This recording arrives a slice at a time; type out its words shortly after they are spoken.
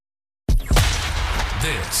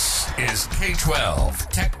This is K-12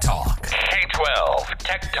 Tech Talk. K-12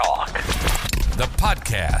 Tech Talk. The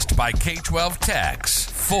podcast by K-12 Techs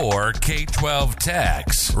for K-12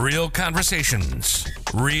 Techs. Real conversations,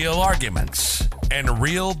 real arguments, and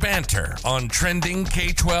real banter on trending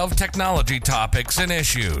K-12 technology topics and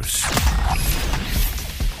issues.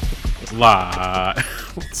 Stop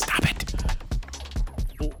it.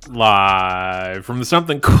 Live from the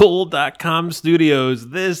somethingcool.com studios,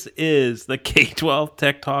 this is the K-12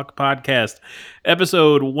 Tech Talk podcast,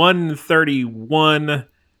 episode 131.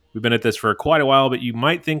 We've been at this for quite a while, but you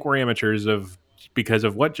might think we're amateurs because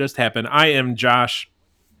of what just happened. I am Josh.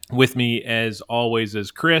 With me, as always,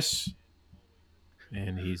 is Chris,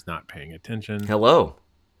 and he's not paying attention. Hello.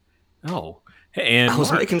 Oh, and I was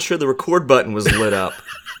Mark. making sure the record button was lit up.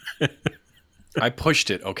 I pushed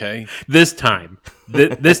it, okay? This time.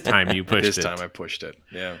 This time you pushed it. This time I pushed it,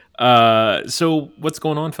 yeah. So what's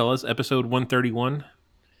going on, fellas? Episode 131?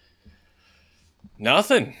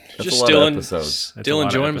 Nothing. That's Just a lot still, of episodes. That's a still lot of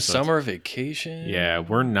enjoying my episodes. summer vacation. Yeah,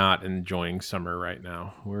 we're not enjoying summer right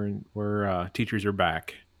now. We're teachers are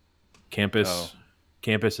back. Campus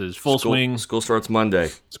is full swing. School starts Monday.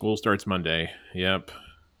 School starts Monday. Yep.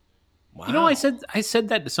 Wow. You know, I said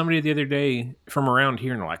that to somebody the other day from around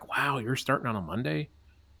here, and they're like, "Wow, you're starting on a Monday."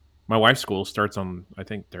 My wife's school starts on, I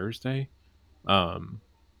think, Thursday.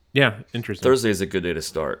 Yeah, interesting. Thursday is a good day to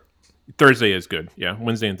start. Thursday is good. Yeah,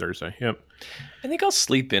 Wednesday and Thursday. Yep. I think I'll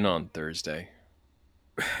sleep in on Thursday.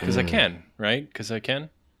 Because I can, right? Because I can?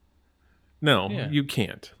 No, Yeah. you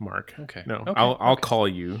can't, Mark. Okay. No, Okay. I'll call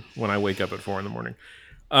you when I wake up at 4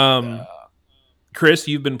 a.m. Chris,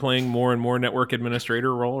 you've been playing more and more network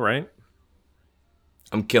administrator role, right?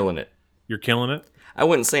 I'm killing it. You're killing it. I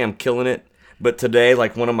wouldn't say I'm killing it, but today,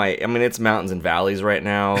 like it's mountains and valleys right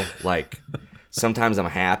now. Like sometimes I'm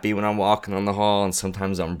happy when I'm walking on the hall, and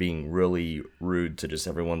sometimes I'm being really rude to just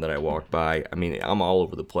everyone that I walk by. I mean, I'm all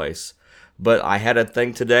over the place. But I had a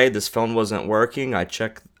thing today. This phone wasn't working. I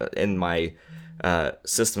checked, and my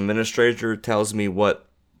system administrator tells me what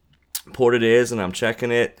port it is, and I'm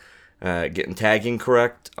checking it, getting tagging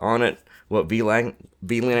correct on it, what VLAN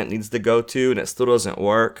it needs to go to, and it still doesn't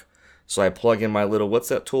work. So I plug in my little, what's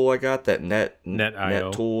that tool I got? That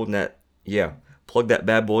NetIO. tool, yeah. Plug that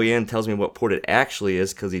bad boy in, tells me what port it actually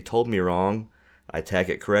is because he told me wrong. I tag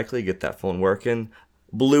it correctly, get that phone working.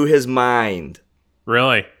 Blew his mind.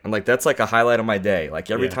 Really? I'm like, that's like a highlight of my day.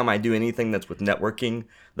 Like every Yeah. time I do anything that's with networking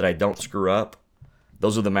that I don't screw up,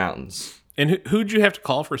 those are the mountains. And who'd you have to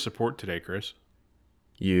call for support today, Chris?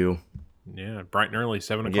 You. Yeah, bright and early,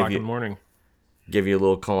 7 I'll o'clock give in the morning. Give you a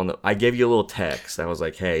little call. I gave you a little text. I was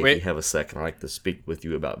like, hey, Wait. if you have a second, I'd like to speak with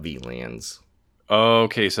you about VLANs.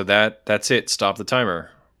 Okay, so that's it. Stop the timer.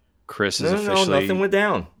 Chris is No, officially... nothing went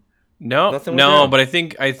down. No, nothing went no, down. but I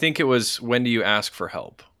think it was, when do you ask for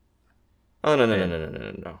help? Oh,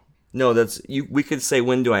 no. No, that's you. We could say,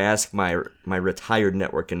 when do I ask my retired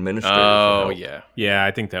network administrator for Oh, help? yeah. Yeah,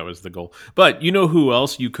 I think that was the goal. But you know who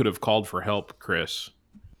else you could have called for help, Chris?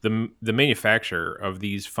 The manufacturer of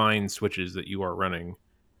these fine switches that you are running,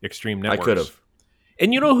 Extreme Networks. I could have.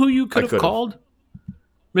 And you know who you I could have could've. called?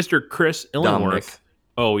 Mr. Chris Illingworth. Dominic.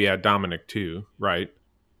 Oh, yeah, Dominic, too, right?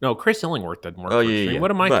 No, Chris Illingworth doesn't work Oh, for yeah, Extreme. yeah. What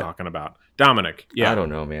am I But- talking about? Dominic, yeah. I don't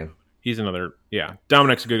know, man. He's another, yeah.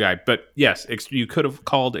 Dominic's a good guy. But yes, you could have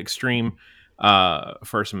called Extreme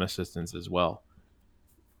for some assistance as well.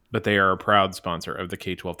 But they are a proud sponsor of the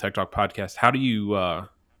K-12 Tech Talk podcast. How do you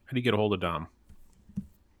get a hold of Dom?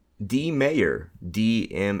 D Mayer,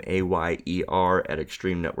 DMAYER at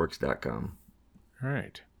extremenetworks.com. All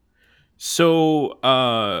right.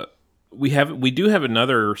 So we do have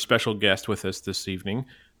another special guest with us this evening.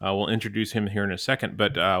 We'll introduce him here in a second.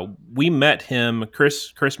 But we met him,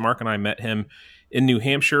 Chris, Mark, and I met him in New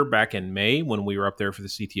Hampshire back in May when we were up there for the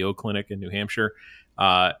CTO clinic in New Hampshire.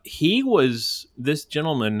 This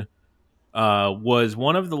gentleman was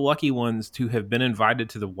one of the lucky ones to have been invited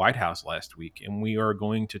to the White House last week, and we're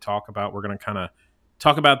going to talk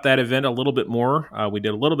about that event a little bit more. We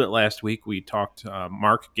did a little bit last week. We talked.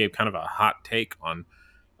 Mark gave kind of a hot take on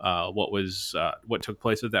what took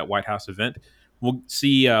place at that White House event. We'll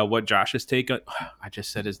see what Josh's take. I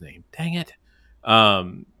just said his name. Dang it.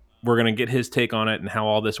 We're going to get his take on it and how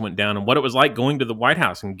all this went down and what it was like going to the White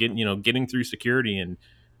House and getting through security and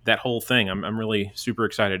that whole thing. I'm really super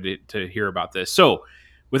excited to hear about this. So,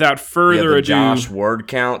 without further the ado, Josh word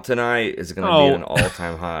count tonight is going to be at an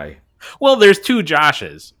all-time high. well, there's two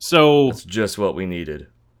Joshes. So, That's just what we needed.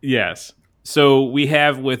 yes. So, we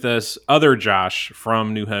have with us other Josh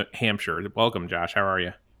from New Hampshire. Welcome, Josh. How are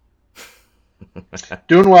you?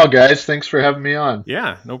 Doing well, guys. Thanks for having me on.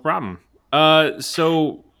 Yeah, no problem.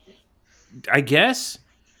 So I guess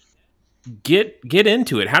get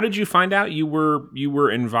into it. How did you find out you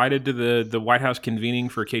were invited to the White House convening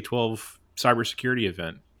for K-12 cybersecurity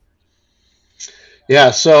event?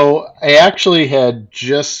 Yeah, so I actually had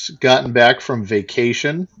just gotten back from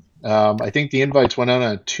vacation. I think the invites went out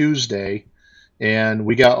on a Tuesday, and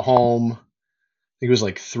we got home. I think it was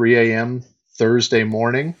like 3 a.m. Thursday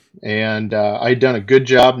morning, and I'd done a good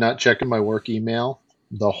job not checking my work email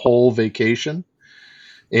the whole vacation,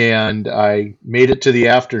 and I made it to the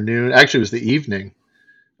afternoon. Actually, it was the evening.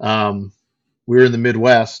 Um, we were in the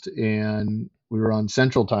Midwest, and we were on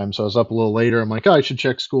Central Time, so I was up a little later. I'm like, oh, I should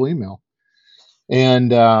check school email.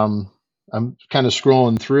 And I'm kind of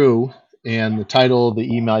scrolling through, and the title of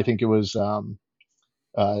the email, I think it was uh,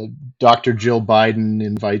 Dr. Jill Biden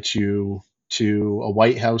invites you to a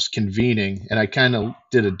White House convening. And I kind of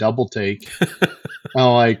did a double take.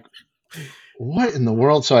 I'm like, what in the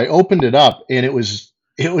world? So I opened it up, and it was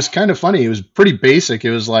kind of funny. It was pretty basic.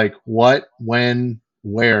 It was like, what, when,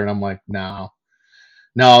 where, and I'm like, no,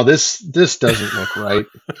 this doesn't look right.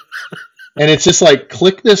 And it's just like,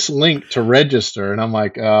 click this link to register. And I'm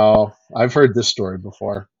like, oh, I've heard this story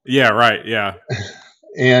before. Yeah, right. Yeah.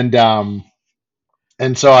 And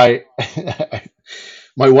so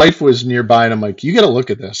my wife was nearby, and I'm like, you got to look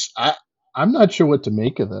at this. I'm not sure what to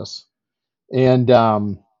make of this. And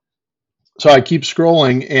so I keep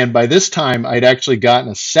scrolling. And by this time, I'd actually gotten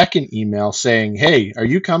a second email saying, hey, are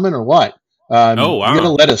you coming or what? Oh, You got to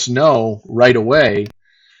wow. let us know right away.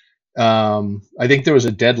 I think there was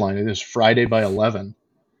a deadline. It was Friday by 11.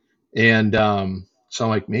 And so I'm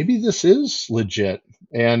like, maybe this is legit.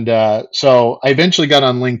 And so I eventually got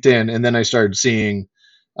on LinkedIn, and then I started seeing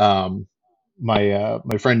um, my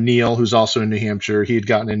friend Neil, who's also in New Hampshire. He had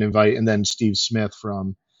gotten an invite, and then Steve Smith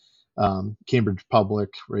from Cambridge Public,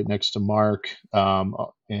 right next to Mark,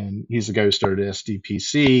 and he's the guy who started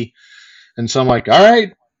SDPC. And so I'm like, all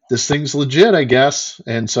right, this thing's legit, I guess.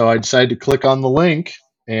 And so I decided to click on the link,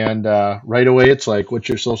 and right away it's like, what's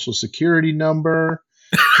your social security number,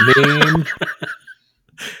 name?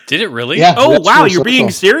 Did it really? Yeah. Oh, that's wow, for you're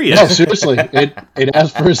being social. serious. No, seriously, it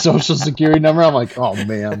asked for a social security number. I'm like, oh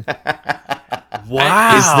man,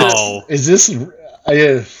 Wow. is this?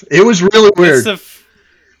 It was really weird.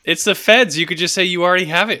 It's the feds. You could just say you already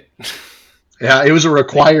have it. Yeah, it was a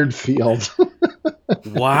required field.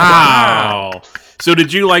 Wow. So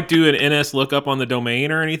did you like do an NS lookup on the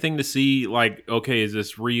domain or anything to see like, okay, is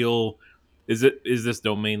this real? Is this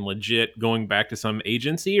domain legit going back to some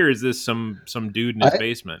agency, or is this some dude in his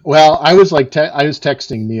basement? Well, I was like, I was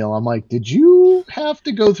texting Neil. I'm like, did you have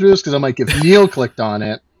to go through this? Because I'm like, if Neil clicked on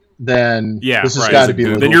it, then Yeah, this has right. got to be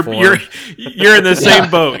legit. Then you're in the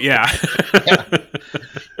same boat. Yeah.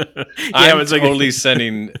 I'm it's like totally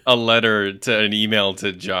sending a letter to an email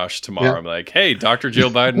to Josh tomorrow. Yeah. I'm like, hey, Dr. Jill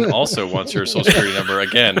Biden also wants your social security number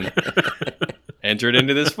again. Enter it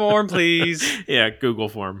into this form, please. Yeah, Google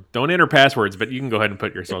form. Don't enter passwords, but you can go ahead and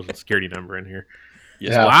put your social security number in here.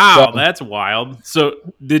 Yes. Yeah. Wow, So- that's wild. So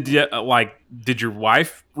did you did your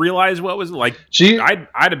wife realize what was like? She I'd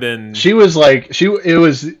have been. she was like it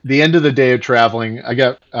was the end of the day of traveling. I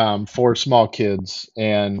got 4 small kids,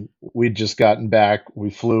 and we'd just gotten back. We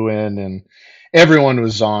flew in, and everyone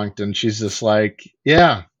was zonked, and she's just like,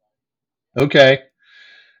 yeah, okay.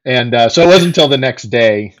 And so it wasn't until the next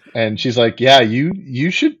day, and she's like, yeah, you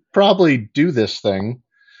should probably do this thing.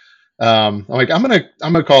 I'm like, I'm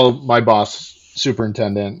gonna call my boss,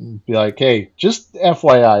 superintendent, and be like, hey, just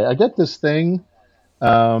FYI, I get this thing,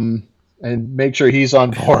 and make sure he's on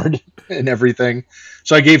board and everything.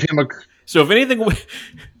 So I gave him a So if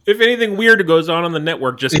anything weird goes on the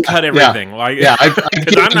network, just Yeah, cut everything. Like, yeah.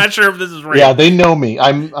 because I'm not sure if this is real. Yeah, they know me.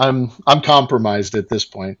 I'm compromised at this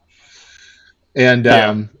point. And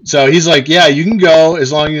Yeah. so he's like, yeah, you can go as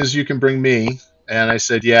long as you can bring me. And I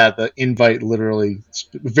said, yeah, the invite literally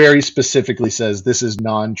very specifically says this is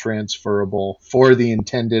non-transferable for the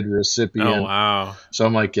intended recipient. Oh wow. So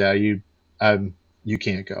I'm like, yeah, you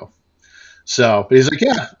can't go. So but he's like,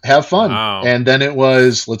 yeah, have fun. Wow. And then it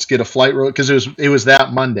was, let's get a flight road, because it was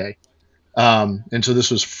that Monday. And so this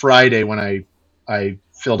was Friday when I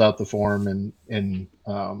filled out the form and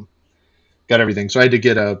got everything. So I had to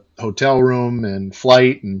get a hotel room and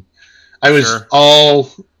flight, and I was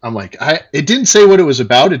Sure. I'm like, it didn't say what it was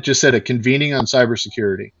about. It just said a convening on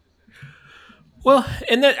cybersecurity. Well,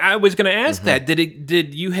 and then I was going to ask that.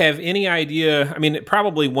 Did you have any idea? I mean,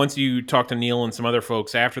 probably once you talked to Neil and some other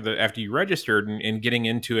folks after you registered and getting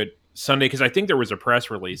into it Sunday, because I think there was a press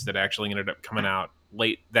release that actually ended up coming out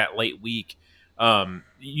late week.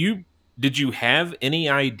 Did you have any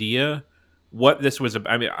idea what this was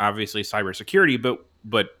about? I mean, obviously cybersecurity,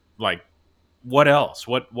 but like what else?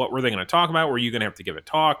 What were they going to talk about? Were you going to have to give a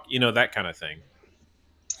talk? That kind of thing.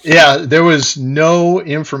 Yeah, there was no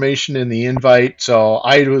information in the invite, so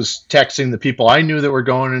I was texting the people I knew that were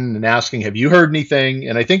going in and asking, "Have you heard anything?"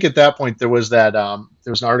 And I think at that point there was that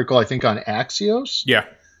there was an article I think on Axios, Yeah.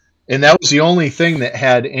 and that was the only thing that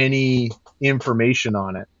had any information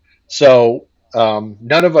on it. So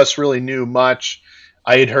none of us really knew much.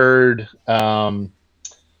 I had heard a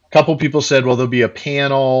couple people said, "Well, there'll be a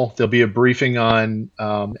panel, there'll be a briefing on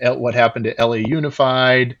what happened to LA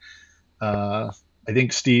Unified." I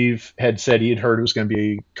think Steve had said he had heard it was going to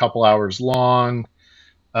be a couple hours long,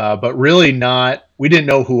 but really not. We didn't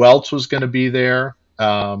know who else was going to be there.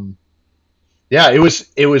 Yeah, it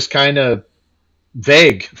was kind of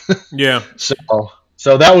vague. Yeah.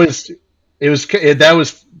 So that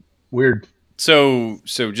was weird. So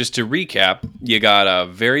just to recap, you got a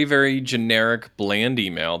very, very generic, bland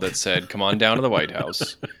email that said, "Come on down to the White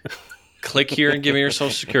House. Click here and give me your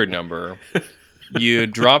social security number." You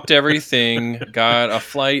dropped everything, got a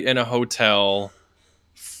flight and a hotel.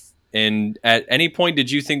 And at any point,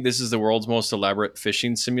 did you think this is the world's most elaborate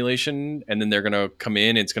phishing simulation? And then they're going to come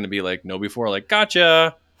in, it's going to be like, no before, like,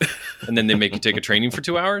 gotcha. And then they make you take a training for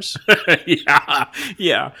 2 hours?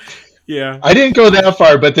 Yeah. I didn't go that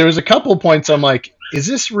far, but there was a couple points I'm like, is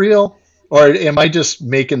this real? Or am I just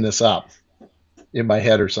making this up in my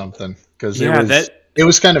head or something? Because it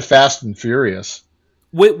was kind of fast and furious.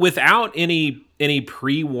 Without any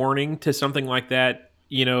pre-warning to something like that,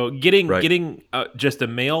 getting just a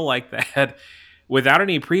mail like that without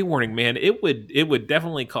any pre-warning, man, it would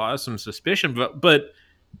definitely cause some suspicion. But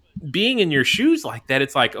being in your shoes like that,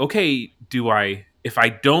 it's like, okay, if I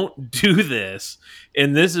don't do this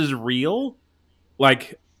and this is real,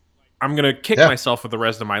 like, I'm gonna kick myself for the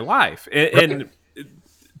rest of my life. And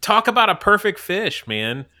talk about a perfect fish,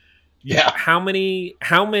 man. Yeah. How many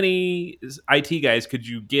IT guys could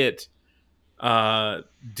you get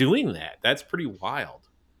doing that? That's pretty wild.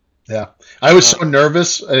 Yeah. I was so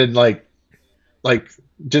nervous and like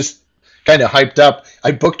just kind of hyped up.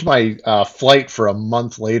 I booked my flight for a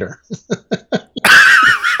month later.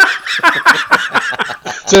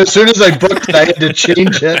 So as soon as I booked it, I had to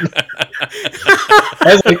change it.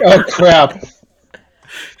 I was like, oh crap.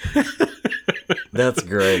 That's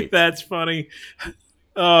great. That's funny.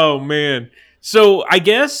 Oh man. So I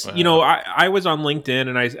guess, I was on LinkedIn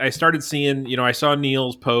and I started seeing, I saw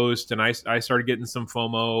Neil's post and I started getting some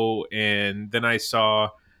FOMO, and then I saw,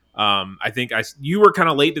 you were kind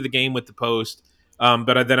of late to the game with the post.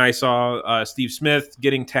 But then I saw Steve Smith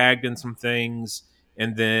getting tagged in some things,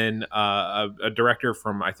 and then a director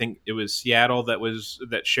from, I think it was Seattle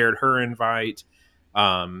that shared her invite. So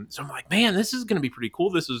I'm like, man, this is going to be pretty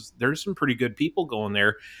cool. There's some pretty good people going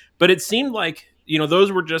there, but it seemed like,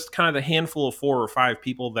 those were just kind of the handful of 4 or 5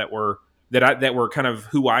 people that were kind of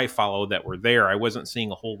who I follow that were there. I wasn't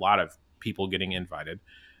seeing a whole lot of people getting invited.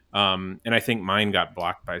 And I think mine got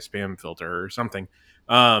blocked by spam filter or something.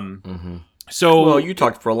 So, well, you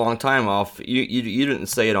talked for a long time off. You didn't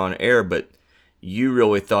say it on air, but you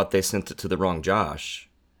really thought they sent it to the wrong Josh.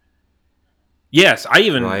 Yes, I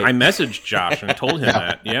messaged Josh and told him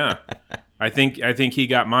that. Yeah, I think he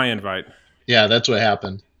got my invite. Yeah, that's what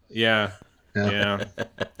happened. Yeah.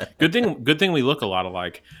 Good thing we look a lot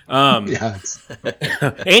alike. Yeah.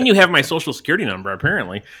 And you have my social security number,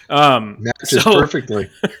 apparently. Matches perfectly.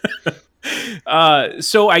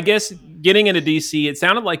 So I guess getting into DC, it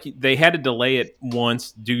sounded like they had to delay it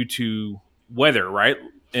once due to weather, right?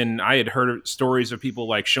 And I had heard stories of people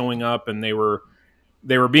like showing up and they were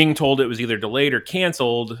being told it was either delayed or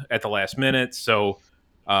canceled at the last minute. So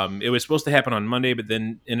it was supposed to happen on Monday, but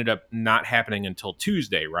then ended up not happening until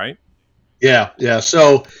Tuesday, right? Yeah.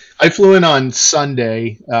 So I flew in on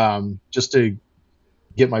Sunday just to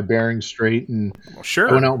get my bearings straight, and sure.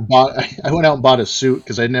 I went out and bought a suit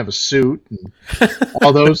because I didn't have a suit and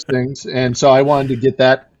all those things, and so I wanted to get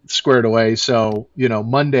that squared away. So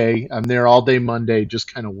Monday, I'm there all day Monday,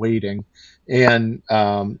 just kind of waiting. And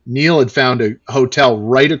Neil had found a hotel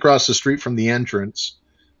right across the street from the entrance,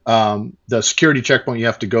 the security checkpoint you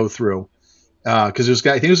have to go through, because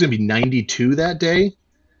I think it was going to be 92 that day.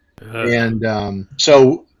 And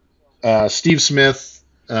so Steve Smith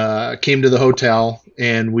came to the hotel,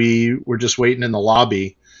 and we were just waiting in the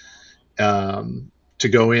lobby to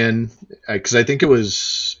go in, because I think it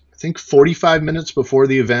was 45 minutes before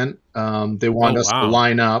the event. They wanted us to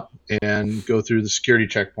line up and go through the security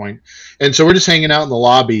checkpoint. And so we're just hanging out in the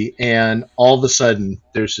lobby, and all of a sudden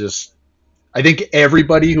there's just, I think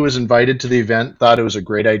everybody who was invited to the event thought it was a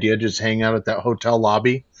great idea to just hang out at that hotel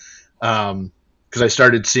lobby. Because I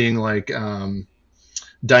started seeing like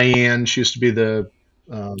Diane, she used to be the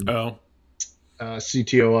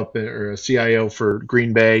CTO up or a CIO for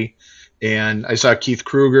Green Bay, and I saw Keith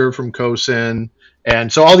Kruger from COSIN,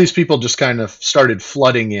 and so all these people just kind of started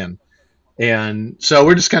flooding in, and so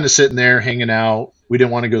we're just kind of sitting there hanging out. We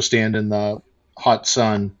didn't want to go stand in the hot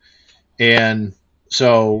sun, and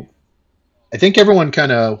so I think everyone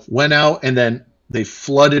kind of went out, and then they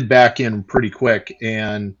flooded back in pretty quick,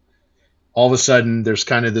 and all of a sudden there's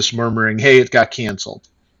kind of this murmuring, "Hey, it got canceled."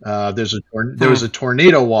 There was a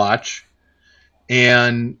tornado watch,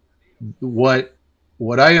 and what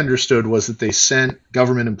I understood was that they sent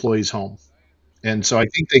government employees home, and so I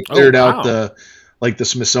think they cleared out the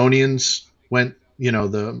Smithsonian's went,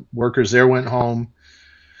 the workers there went home,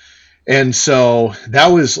 and so that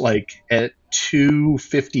was like at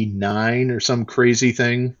 2:59 or some crazy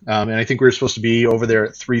thing, and I think we were supposed to be over there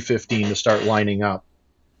at 3:15 to start lining up,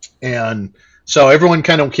 and so everyone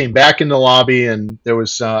kind of came back in the lobby, and there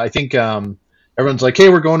was I think everyone's like, "Hey,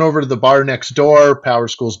 we're going over to the bar next door. Power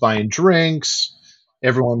School's buying drinks.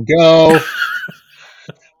 Everyone go."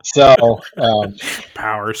 So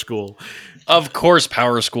Power School. Of course,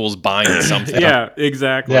 Power School's buying something. Yeah,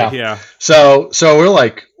 exactly. Yeah. Yeah. So we're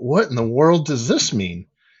like, what in the world does this mean?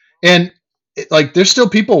 And like, there's still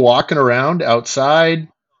people walking around outside.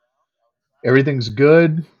 Everything's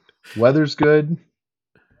good. Weather's good.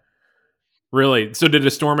 Really? So did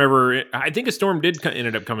a storm ever? I think a storm did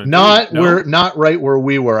ended up coming. Not through. No? not right where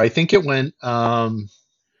we were. I think it went.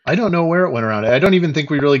 I don't know where it went around. I don't even think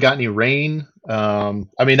we really got any rain.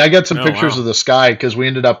 I mean, I got some pictures of the sky because we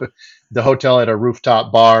ended up the hotel at a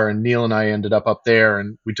rooftop bar, and Neil and I ended up there,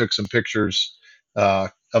 and we took some pictures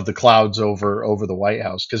of the clouds over the White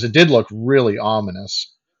House because it did look really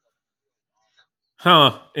ominous.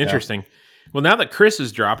 Huh. Interesting. Yeah. Well, now that Chris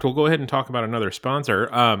has dropped, we'll go ahead and talk about another sponsor.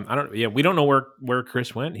 We don't know where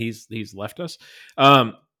Chris went. He's left us.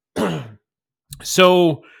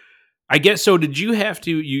 So I guess, so did you have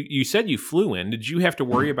to, you said you flew in, did you have to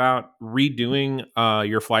worry about redoing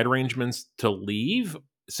your flight arrangements to leave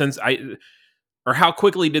or how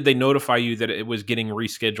quickly did they notify you that it was getting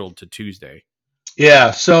rescheduled to Tuesday?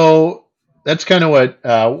 Yeah. So that's kind of what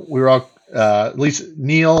we were all, at least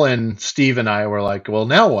Neil and Steve and I were like, well,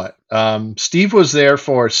 now what? Steve was there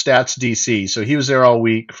for Stats DC, so he was there all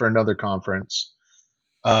week for another conference.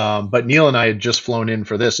 But Neil and I had just flown in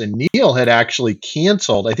for this, and Neil had actually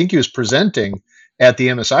canceled. I think he was presenting at the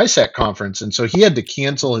MSISAC conference, and so he had to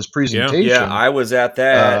cancel his presentation. Yeah, I was at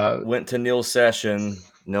that. Went to Neil's session.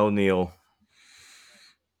 No Neil.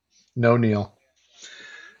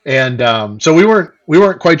 And so we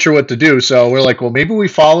weren't quite sure what to do. So we're like, well, maybe we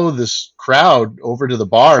follow this crowd over to the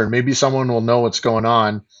bar, and maybe someone will know what's going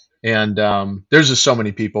on. And there's just so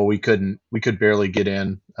many people we could barely get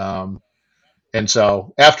in. And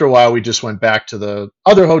so after a while, we just went back to the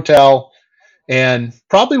other hotel, and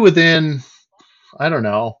probably within, I don't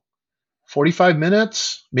know, 45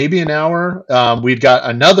 minutes, maybe an hour, we'd got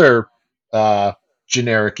another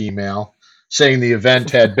generic email saying the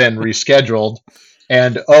event had been rescheduled.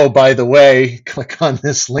 And, oh, by the way, click on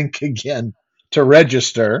this link again to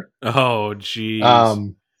register. Oh, geez.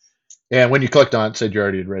 And when you clicked on it, it said you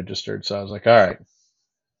already had registered. So I was like, all right,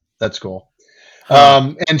 that's cool.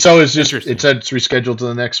 And so it said it's rescheduled to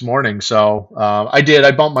the next morning. So I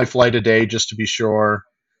bumped my flight a day just to be sure.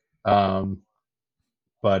 But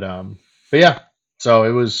yeah, so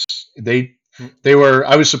it was, they were,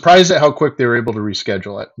 I was surprised at how quick they were able to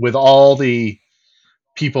reschedule it with all the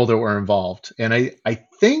people that were involved. And I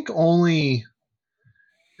think it was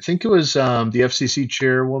the FCC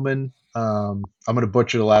chairwoman. I'm going to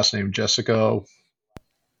butcher the last name, Jessica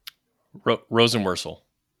Rosenworcel.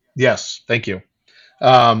 Yes, thank you.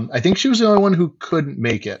 I think she was the only one who couldn't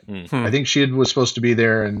make it. I think she was supposed to be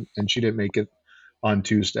there, and she didn't make it on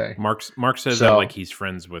Tuesday. Mark says that like he's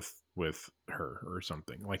friends with her or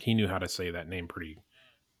something. Like he knew how to say that name pretty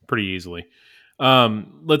easily.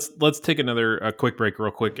 Let's take a quick break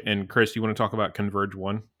real quick. And Chris, you want to talk about Converge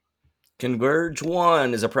One? Converge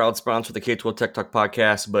One is a proud sponsor of the K-12 Tech Talk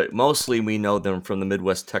podcast, but mostly we know them from the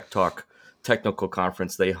Midwest Tech Talk Technical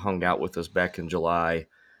Conference. They hung out with us back in July.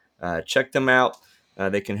 Check them out.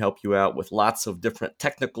 They can help you out with lots of different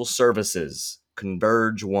technical services.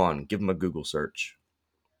 Converge One. Give them a Google search.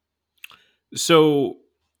 So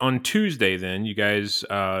on Tuesday, then you guys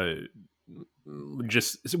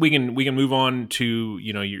we can move on to,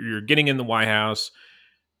 you're getting in the White House.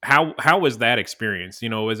 How was that experience?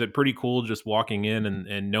 Is it pretty cool just walking in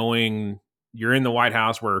and knowing you're in the White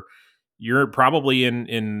House where you're probably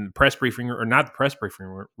in press briefing, or not the press briefing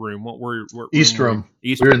room? East room.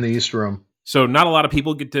 We're in the East room. So not a lot of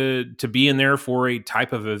people get to be in there for a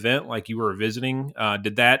type of event like you were visiting.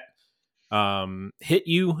 Did that hit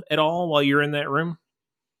you at all while you're in that room?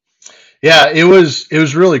 Yeah, it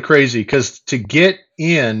was really crazy because to get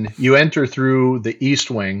in, you enter through the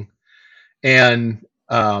east wing, and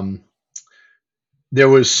there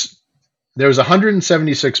was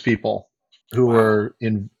 176 people who were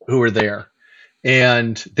there,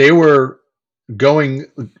 and they were going.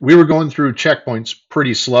 We were going through checkpoints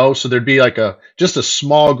pretty slow, so there'd be like just a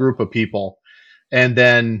small group of people, and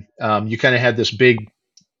then you kind of had this big.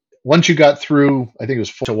 Once you got through, I think it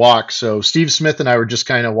was to walk. So Steve Smith and I were just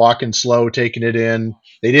kind of walking slow, taking it in.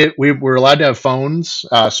 We were allowed to have phones,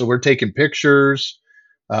 so we're taking pictures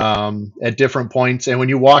at different points. And when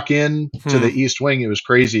you walk in to the East Wing, it was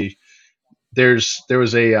crazy. There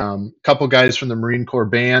was a couple guys from the Marine Corps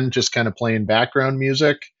band just kind of playing background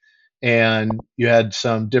music, and you had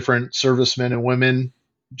some different servicemen and women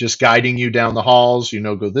just guiding you down the halls.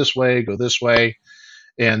 Go this way, go this way.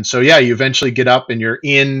 And so, yeah, you eventually get up and you're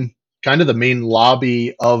in kind of the main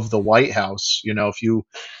lobby of the White House. If you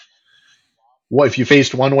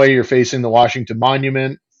faced one way, you're facing the Washington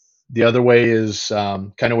Monument. The other way is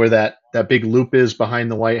kind of where that big loop is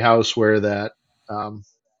behind the White House, where that,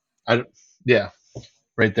 right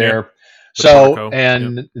there. Yeah. So,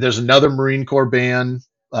 and there's another Marine Corps band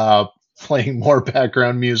playing more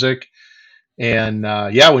background music. And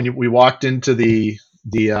when we walked into the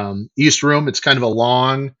East Room, it's kind of a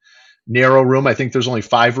long, narrow room. I think there's only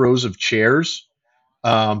 5 rows of chairs,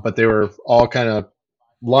 but they were all kind of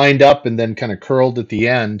lined up and then kind of curled at the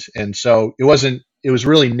end. And so it was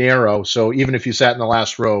really narrow. So even if you sat in the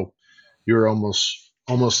last row, you were almost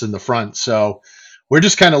in the front. So we're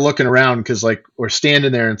just kind of looking around because like we're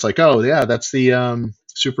standing there and it's like, oh yeah, that's the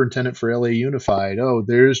superintendent for LA Unified. Oh,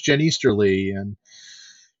 there's Jen Easterly, and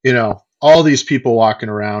all these people walking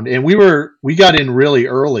around. And we got in really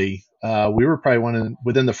early. We were probably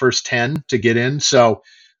within the first 10 to get in. So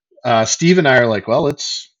Steve and I are like, well,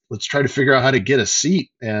 let's try to figure out how to get a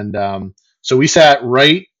seat. And so we sat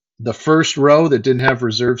right the first row that didn't have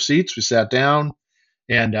reserved seats. We sat down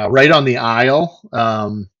and right on the aisle.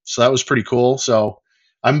 So that was pretty cool. So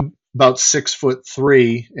I'm about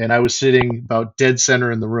 6'3", and I was sitting about dead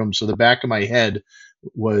center in the room. So the back of my head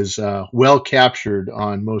was well captured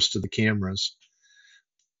on most of the cameras.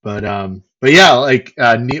 But yeah, like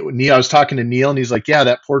Neil, I was talking to Neil, and he's like, yeah,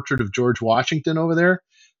 that portrait of George Washington over there,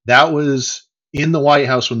 that was in the White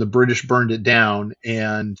House when the British burned it down,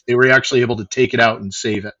 and they were actually able to take it out and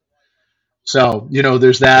save it. So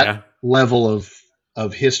there's that level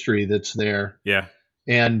of history that's there. Yeah.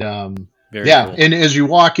 And Very cool. And as you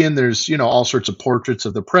walk in, there's all sorts of portraits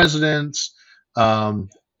of the presidents.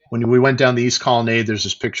 When we went down the East Colonnade, there's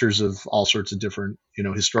just pictures of all sorts of different,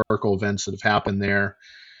 historical events that have happened there.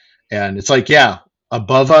 And it's like, yeah,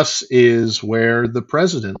 above us is where the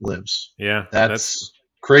president lives. Yeah. That's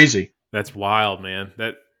crazy. That's wild, man.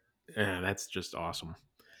 That's just awesome.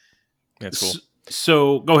 That's cool.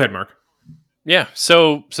 So go ahead, Mark. Yeah.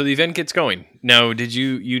 So the event gets going. Now,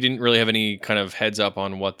 you didn't really have any kind of heads up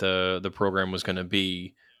on what the program was going to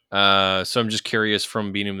be. So I'm just curious,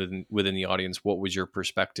 from being within the audience, what was your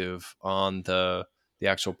perspective on the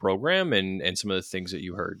actual program and some of the things that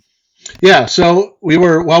you heard? Yeah. So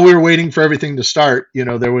while we were waiting for everything to start,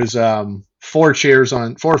 there was 4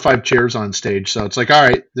 or 5 chairs on stage. So it's like, all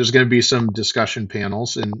right, there's going to be some discussion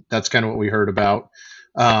panels, and that's kind of what we heard about.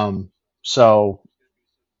 So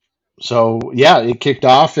yeah, it kicked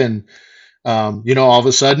off, and all of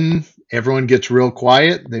a sudden everyone gets real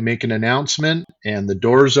quiet. They make an announcement, and the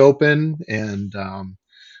doors open, and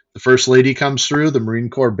the First Lady comes through, the Marine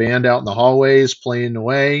Corps band out in the hallways playing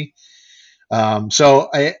away. So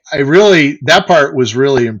I really, that part was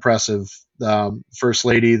really impressive. First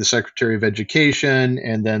Lady, the Secretary of Education,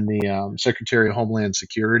 and then the Secretary of Homeland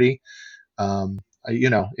Security.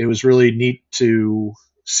 It was really neat to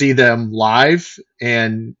see them live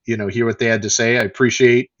and hear what they had to say. I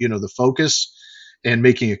appreciate the focus and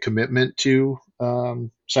making a commitment to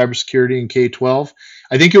cybersecurity in K-12.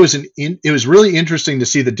 I think it was really interesting to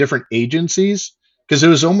see the different agencies, because it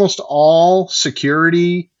was almost all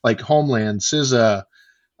security, like Homeland, CISA,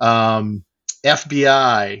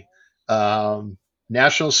 FBI,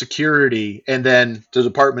 National Security, and then the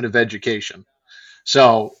Department of Education.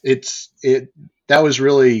 So that was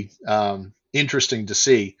really interesting to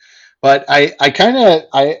see. But I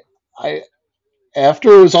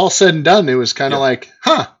after it was all said and done, it was kind of like,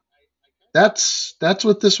 that's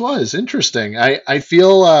what this was. Interesting. I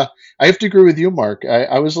feel I have to agree with you, Mark.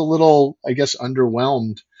 I was a little, I guess,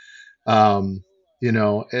 underwhelmed,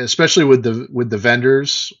 especially with the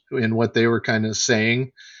vendors and what they were kind of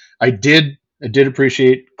saying. I did I did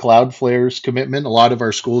appreciate Cloudflare's commitment. A lot of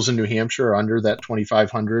our schools in New Hampshire are under that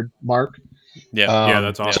 2,500 mark. Yeah,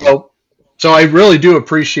 that's awesome. So I really do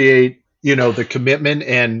appreciate, the commitment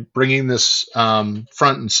and bringing this front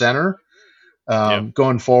and center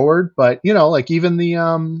going forward. But, like even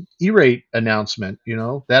the E-rate announcement,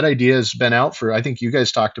 that idea has been out for, I think you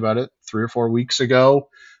guys talked about it 3 or 4 weeks ago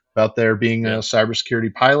about there being a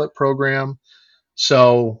cybersecurity pilot program.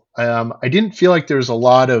 So I didn't feel like there was a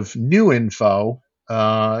lot of new info.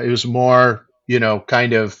 It was more,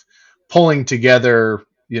 kind of pulling together,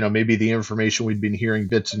 maybe the information we'd been hearing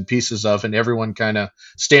bits and pieces of, and everyone kind of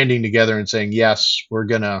standing together and saying, yes, we're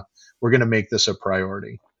gonna make this a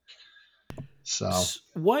priority. So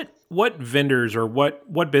what vendors or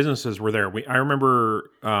what businesses were there? I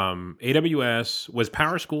remember AWS was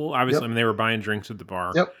Power School. Obviously, I mean, they were buying drinks at the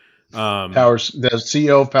bar. Yep. The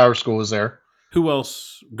CEO of Power School was there. Who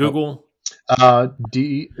else? Google.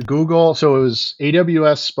 Google. So it was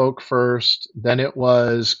AWS spoke first, then it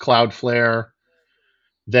was Cloudflare,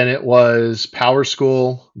 then it was Power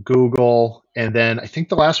School, Google, and then I think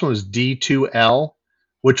the last one was D2L,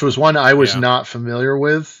 which was one I was not familiar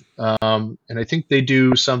with. And I think they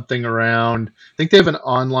do something around. I think they have an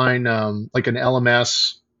online, like an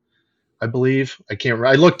LMS. I believe. I can't.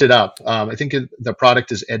 I looked it up. I think the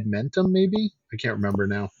product is Edmentum, maybe. I can't remember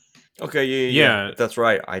now. Okay, yeah, that's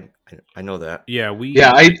right. I know that. Yeah,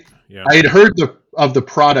 I had heard of the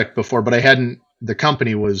product before, but I hadn't. The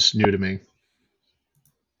company was new to me.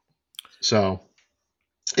 So,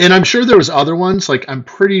 and I'm sure there was other ones. Like I'm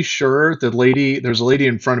pretty sure there's a lady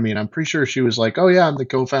in front of me, and I'm pretty sure she was like, "Oh yeah, I'm the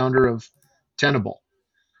co-founder of Tenable."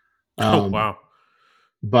 Oh wow!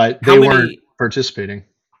 But they weren't participating.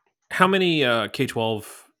 How many K-12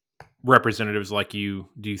 representatives like you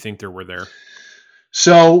do you think there were there?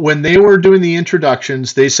 So when they were doing the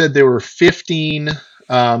introductions, they said there were 15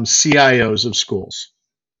 CIOs of schools.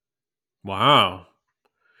 Wow.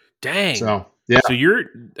 Dang. So, yeah. So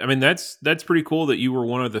that's pretty cool that you were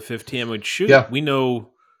one of the 15. I mean, shoot, we know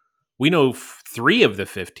 3 of the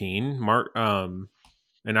 15. Mark, and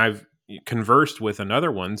I've conversed with another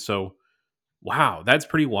one. So, wow, that's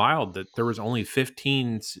pretty wild that there was only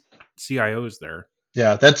 15 CIOs there.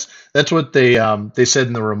 Yeah, that's what they said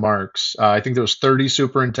in the remarks. I think there was 30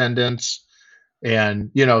 superintendents,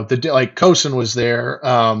 and like COSN was there.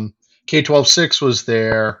 K-12-6 was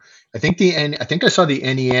there. I think I saw the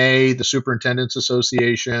NEA, the Superintendents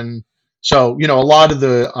Association. So a lot of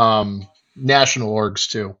the national orgs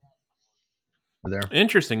too were there.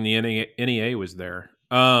 Interesting. The NEA was there.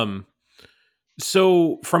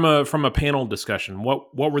 So from a panel discussion,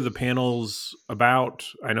 what were the panels about?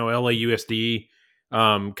 I know LAUSD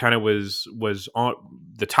kind of was on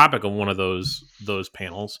the topic of one of those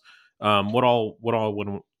panels. What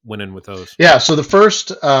all went in with those? Yeah. So the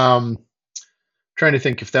first, trying to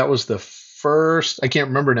think if that was the first. I can't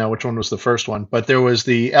remember now which one was the first one, but there was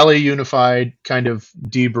the LA Unified kind of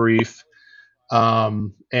debrief,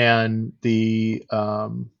 and the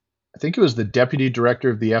I think it was the deputy director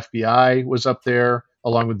of the FBI was up there,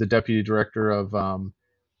 along with the deputy director of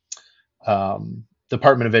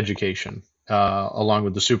Department of Education, along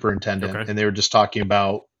with the superintendent, and they were just talking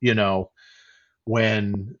about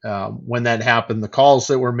when that happened, the calls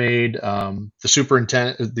that were made. The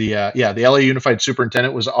superintendent, the LA Unified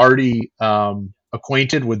superintendent was already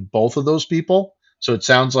acquainted with both of those people, so it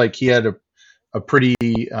sounds like he had a pretty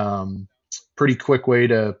quick way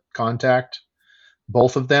to contact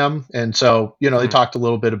both of them. And so, they talked a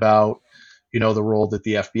little bit about, the role that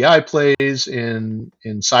the FBI plays in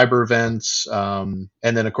cyber events. And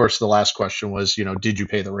then of course the last question was, did you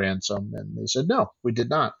pay the ransom? And they said, no, we did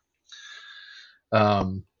not.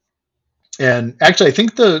 And actually I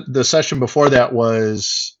think the session before that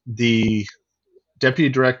was the deputy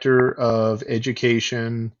director of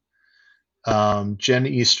education, Jen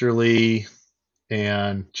Easterly,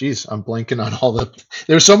 and I'm blanking on all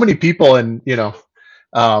there's so many people, and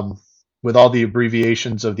with all the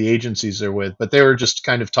abbreviations of the agencies they're with, but they were just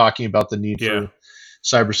kind of talking about the need for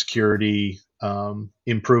cybersecurity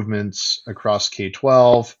improvements across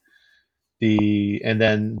K-12. And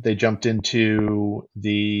then they jumped into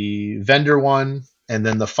the vendor one, and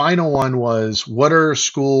then the final one was what are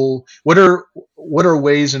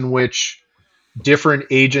ways in which different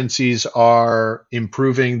agencies are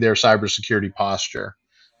improving their cybersecurity posture.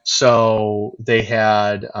 So they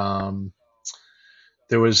had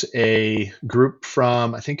there was a group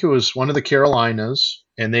from, I think it was one of the Carolinas,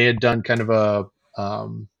 and they had done kind of a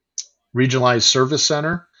regionalized service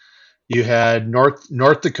center. You had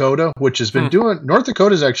North Dakota, which has been North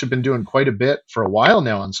Dakota's actually been doing quite a bit for a while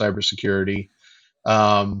now on cybersecurity.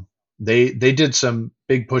 They did some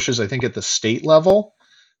big pushes, I think, at the state level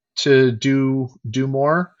to do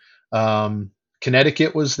more.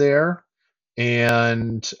 Connecticut was there,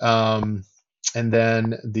 and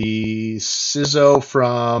then the CISO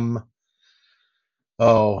from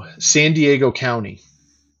San Diego County,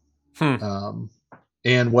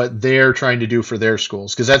 and what they're trying to do for their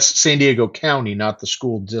schools, because that's San Diego County, not the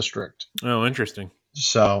school district. Oh, interesting.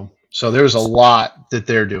 So there's a lot that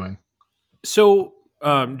they're doing. So,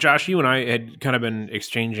 Josh, you and I had kind of been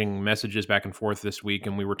exchanging messages back and forth this week,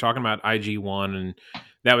 and we were talking about IG1, and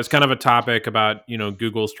that was kind of a topic about,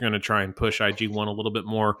 Google's going to try and push IG1 a little bit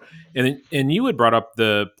more. And you had brought up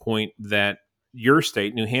the point that your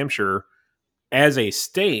state, New Hampshire, as a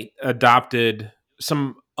state, adopted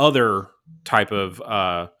some other type of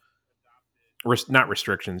not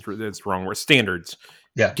restrictions, that's the wrong word, standards.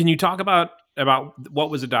 Yeah. Can you talk about what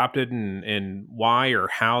was adopted and why or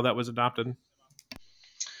how that was adopted?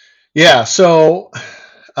 Yeah. So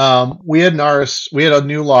we had a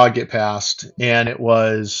new law get passed, and it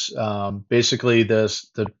was basically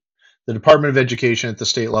the Department of Education at the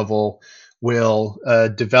state level will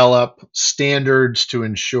develop standards to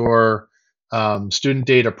ensure student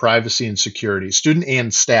data privacy and security, student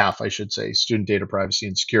and staff, I should say, student data privacy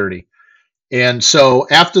and security. And so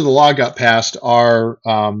after the law got passed, our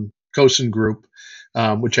COSIN group,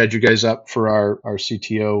 which had you guys up for our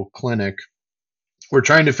CTO clinic, we're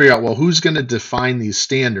trying to figure out, well, who's going to define these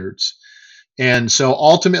standards? And so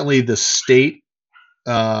ultimately the state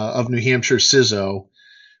of New Hampshire CISO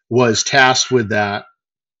was tasked with that.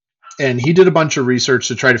 And he did a bunch of research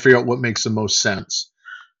to try to figure out what makes the most sense.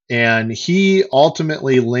 And he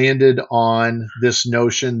ultimately landed on this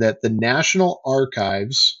notion that the National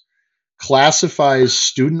Archives classifies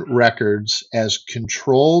student records as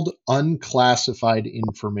controlled unclassified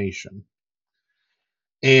information.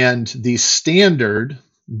 And the standard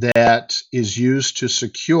that is used to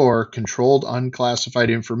secure controlled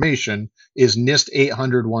unclassified information is NIST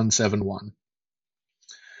 800-171.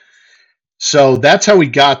 So that's how we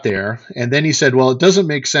got there. And then he said, well, it doesn't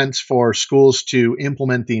make sense for schools to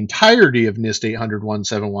implement the entirety of NIST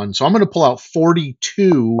 800-171. So I'm going to pull out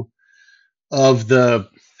 42 of the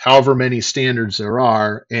however many standards there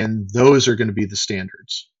are, and those are going to be the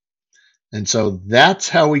standards. And so that's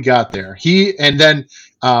how we got there. And then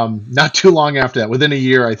not too long after that, within a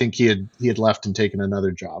year, I think he had left and taken another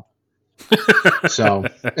job. So I'm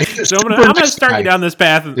going to start you down this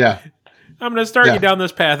path. Yeah. I'm going to start you down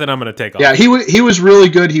this path, and I'm going to take off. Yeah, he was really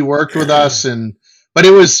good. He worked with us, but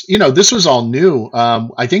it was, this was all new.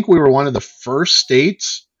 I think we were one of the first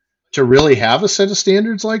states to really have a set of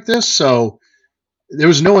standards like this. So there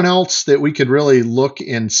was no one else that we could really look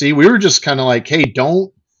and see. We were just kind of like, hey,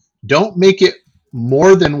 don't make it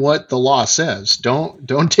more than what the law says.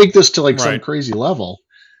 Don't take this to some crazy level.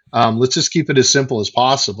 Let's just keep it as simple as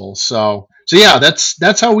possible. So yeah,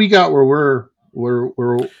 that's how we got where we're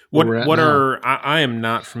at now. I am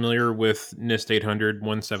not familiar with NIST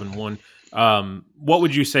 800-171. What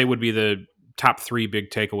would you say would be the top 3 big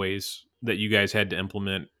takeaways that you guys had to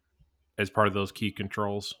implement as part of those key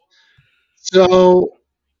controls? So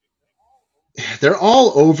they're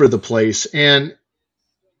all over the place, and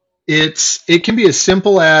it can be as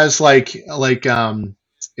simple as like in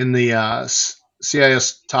the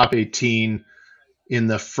CIS top 18 in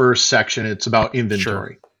the first section, it's about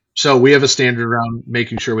inventory. Sure. So we have a standard around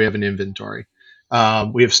making sure we have an inventory.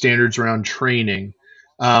 We have standards around training.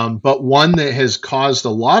 But one that has caused a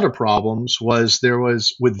lot of problems was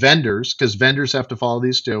with vendors, because vendors have to follow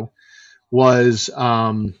these too,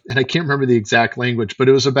 and I can't remember the exact language, but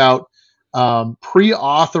it was about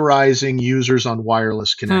pre-authorizing users on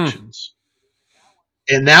wireless connections.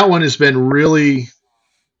 And that one has been really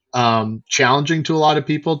challenging to a lot of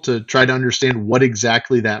people to try to understand what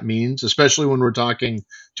exactly that means, especially when we're talking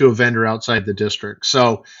to a vendor outside the district.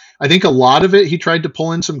 So I think a lot of it, he tried to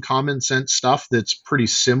pull in some common sense stuff that's pretty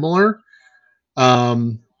similar,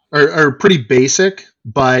 or pretty basic,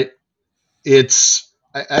 but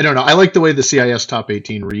I don't know. I like the way the CIS top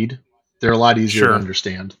 18 read. They're a lot easier to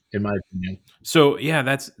understand, in my opinion. So yeah,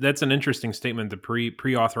 that's an interesting statement. The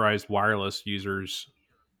pre-authorized wireless users.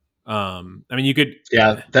 I mean, you could.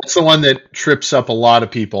 Yeah, that's the one that trips up a lot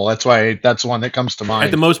of people. That's why that's the one that comes to mind.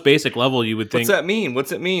 At the most basic level, you would think.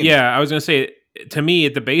 What's it mean? Yeah, I was going to say, to me,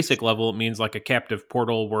 at the basic level, it means like a captive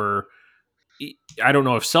portal where I don't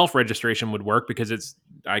know if self-registration would work, because it's.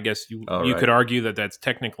 I guess you could argue that that's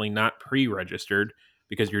technically not pre-registered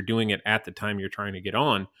because you're doing it at the time you're trying to get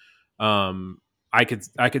on. I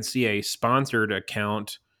could see a sponsored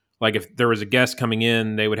account. Like if there was a guest coming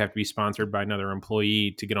in, they would have to be sponsored by another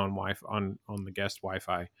employee to get on on the guest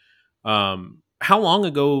Wi-Fi. How long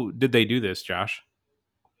ago did they do this, Josh?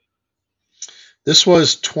 This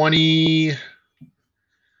was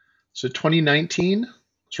 2019.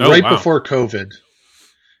 It's Oh, right wow. before COVID,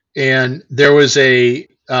 and there was the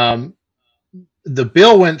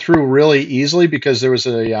bill went through really easily because there was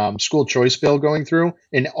a school choice bill going through,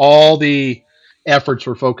 and all the efforts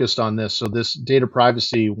were focused on this. So this data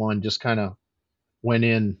privacy one just kind of went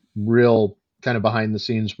in real kind of behind the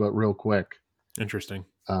scenes, but real quick. Interesting.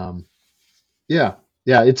 Um, yeah,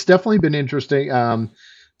 yeah, it's definitely been interesting.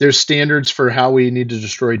 There's standards for how we need to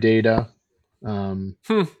destroy data. Um,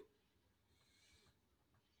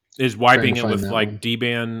 Is trying wiping to it find with that like one.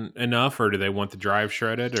 DBAN enough, or do they want the drive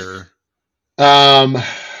shredded? Or Um,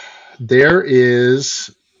 there is,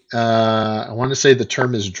 I want to say the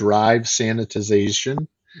term is drive sanitization,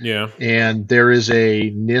 yeah, and there is a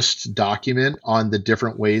NIST document on the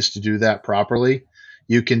different ways to do that properly.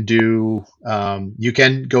 You can go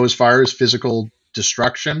as far as physical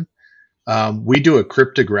destruction. We do a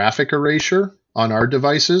cryptographic erasure on our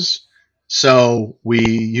devices. So we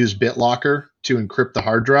use BitLocker to encrypt the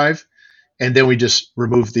hard drive, and then we just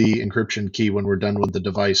remove the encryption key when we're done with the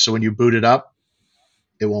device. So when you boot it up,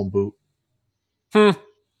 it won't boot.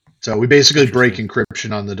 So we basically break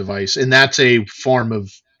interesting. encryption on the device, and that's a form of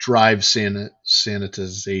drive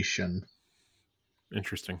sanitization.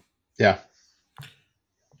 Interesting. Yeah.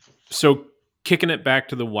 So kicking it back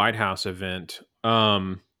to the White House event,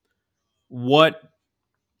 what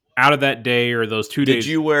out of that day or those 2 Did days?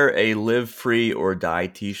 you wear a "Live Free or Die"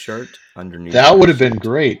 T-shirt underneath? That your would have been suit?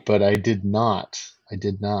 great, but I did not. I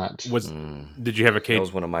did not. Did you have a That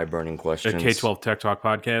was one of my burning a questions. K12 Tech Talk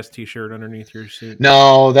podcast T-shirt underneath your suit?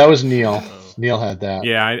 No, that was Neil. Neil had that.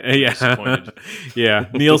 Yeah, yeah, Disappointed. yeah.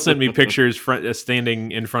 Neil sent me pictures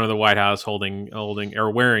standing in front of the White House, holding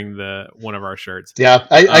or wearing one of our shirts. Yeah,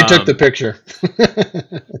 I took the picture.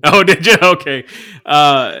 Oh, did you? Okay.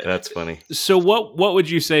 That's funny. So, what would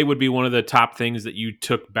you say would be one of the top things that you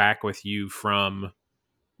took back with you from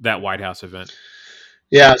that White House event,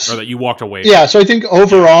 Yes. or that you walked away Yeah, so I think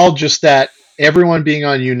overall, just that everyone being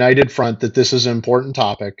on united front that this is an important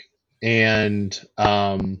topic, and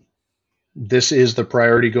this is the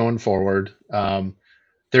priority going forward.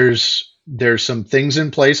 There's some things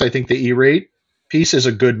in place. I think the E-rate piece is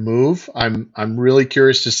a good move. I'm really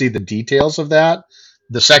curious to see the details of that.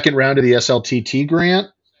 The second round of the SLTT grant,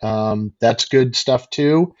 that's good stuff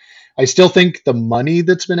too. I still think the money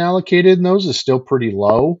that's been allocated in those is still pretty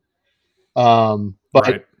low. But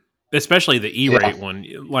right? Especially the yeah, E-rate one,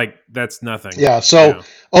 like that's nothing. yeah. So Yeah,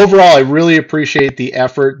 overall, I really appreciate the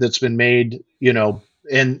effort that's been made.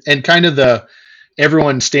 And kind of the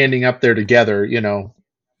everyone standing up there together.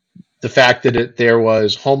 The fact that there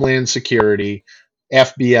was Homeland Security,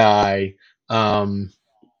 FBI, um,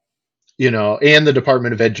 and the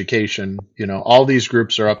Department of Education. All these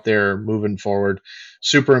groups are up there moving forward.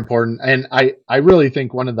 Super important. And I really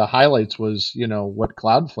think one of the highlights was, what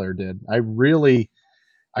Cloudflare did. I really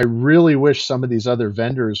wish some of these other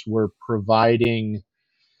vendors were providing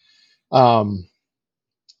um,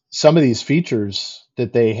 some of these features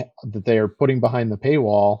that they are putting behind the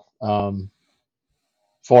paywall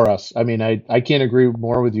for us. I mean, I can't agree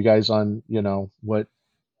more with you guys on what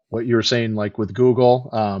you were saying, like with Google.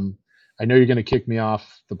 I know you're going to kick me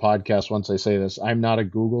off the podcast once I say this. I'm not a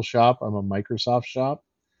Google shop. I'm a Microsoft shop,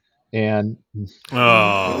 and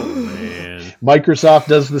oh man. Microsoft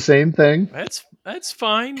does the same thing. That's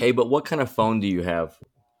fine. Hey, but what kind of phone do you have?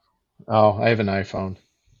 Oh, I have an iPhone.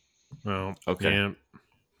 Well, Okay. yeah,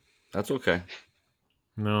 That's okay.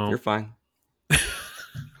 no. You're fine.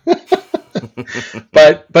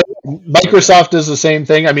 But Microsoft does the same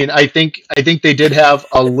thing. I mean, I think they did have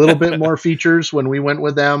a little bit more features when we went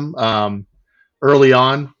with them early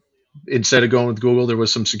on. Instead of going with Google, there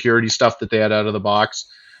was some security stuff that they had out of the box.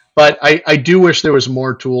 But I do wish there was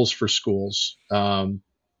more tools for schools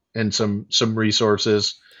and some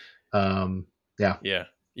resources. Yeah.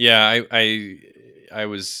 Yeah.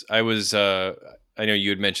 I know you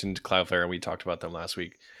had mentioned Cloudflare and we talked about them last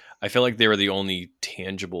week. I feel like they were the only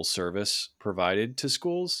tangible service provided to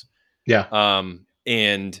schools. Yeah.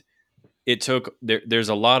 And it took there's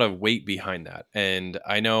a lot of weight behind that. And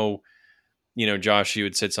I know, Josh, you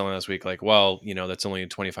had said something last week, like, well, that's only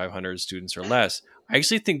 2,500 students or less. I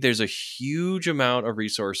actually think there's a huge amount of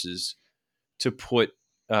resources to put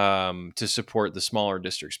to support the smaller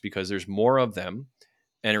districts because there's more of them,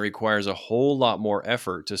 and it requires a whole lot more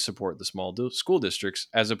effort to support the small school districts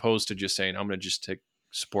as opposed to just saying I'm going to just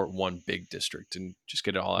support one big district and just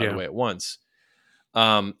get it all out of Yeah. the way at once.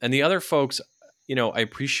 And the other folks, I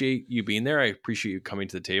appreciate you being there. I appreciate you coming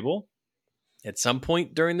to the table. At some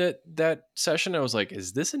point during that session, I was like,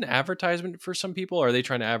 is this an advertisement for some people? Are they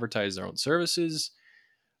trying to advertise their own services?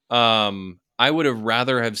 I would have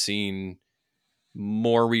rather have seen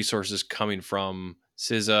more resources coming from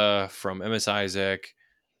CISA, from MS Isaac.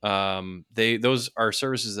 Those are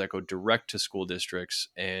services that go direct to school districts,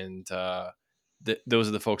 and those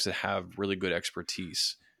are the folks that have really good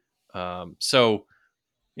expertise. So,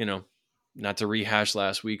 not to rehash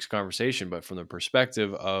last week's conversation, but from the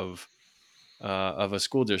perspective of a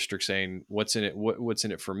school district saying, "What's in it? What's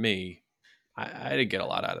in it for me?" I didn't get a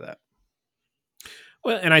lot out of that.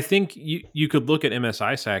 Well, and I think you could look at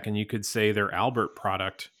MSISAC and you could say their Albert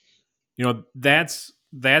product. That's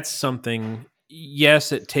something.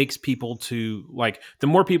 Yes, it takes people to like the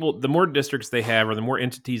more districts they have, or the more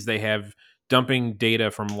entities they have dumping data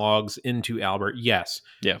from logs into Albert. Yes,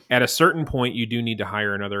 Yeah. At a certain point, you do need to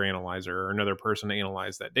hire another analyzer or another person to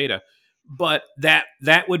analyze that data. But that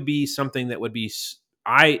would be something that would be,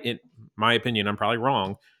 in my opinion, I'm probably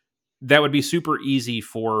wrong. That would be super easy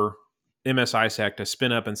for MSISAC to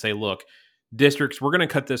spin up and say, look, districts, we're going to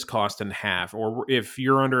cut this cost in half. Or if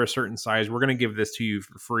you're under a certain size, we're going to give this to you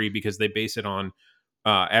for free because they base it on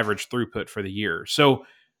average throughput for the year. So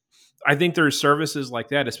I think there's services like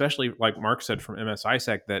that, especially like Mark said from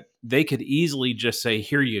MSISAC, that they could easily just say,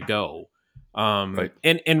 here you go. Right.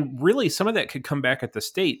 And really some of that could come back at the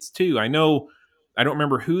states too. I don't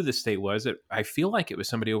remember who the state was. I feel like it was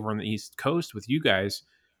somebody over on the East Coast with you guys,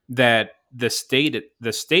 that the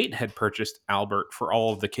state had purchased Albert for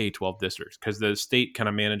all of the K-12 districts because the state kind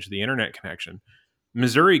of managed the internet connection.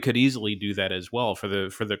 Missouri could easily do that as well for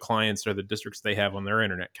the clients or the districts they have on their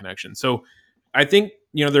internet connection. So I think,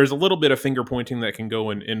 there's a little bit of finger pointing that can go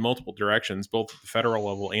in multiple directions, both at the federal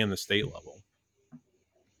level and the state level.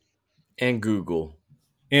 And Google.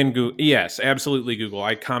 And Google, yes, absolutely. Google.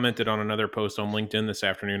 I commented on another post on LinkedIn this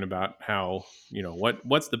afternoon about how,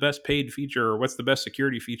 what's the best paid feature or what's the best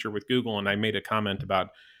security feature with Google. And I made a comment about,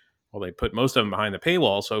 well, they put most of them behind the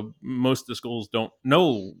paywall. So most of the schools don't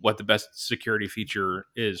know what the best security feature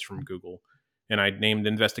is from Google. And I named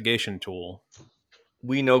investigation tool.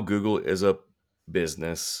 We know Google is a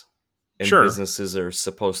business, and Sure. businesses are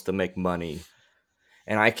supposed to make money.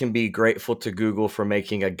 And I can be grateful to Google for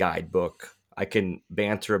making a guidebook. I can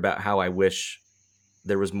banter about how I wish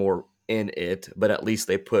there was more in it, but at least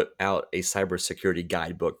they put out a cybersecurity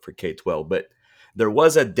guidebook for K-12. But there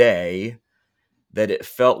was a day that it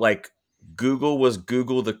felt like Google was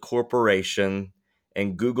Google the corporation,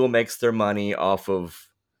 and Google makes their money off of,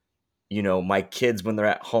 my kids when they're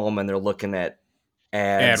at home and they're looking at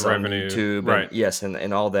ads Ad on revenue, YouTube, right.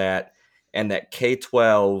 and all that, and that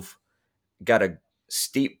K-12 got a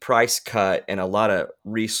steep price cut and a lot of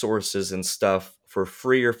resources and stuff for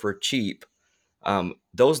free or for cheap.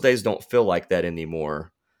 Those days don't feel like that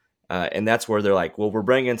anymore. And that's where they're like, well, we're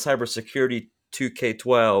bringing cybersecurity to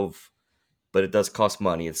K-12, but it does cost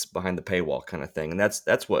money. It's behind the paywall kind of thing. And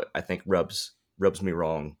that's what I think rubs me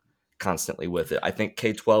wrong constantly with it. I think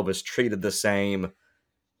K-12 is treated the same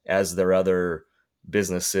as their other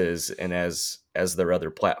businesses and as their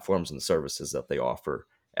other platforms and services that they offer,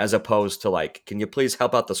 as opposed to like, can you please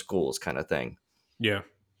help out the schools kind of thing. Yeah.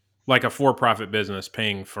 Like a for-profit business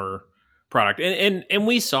paying for product. And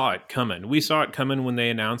we saw it coming. We saw it coming when they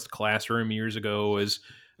announced Classroom years ago as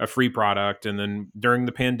a free product. And then during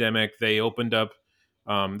the pandemic, they opened up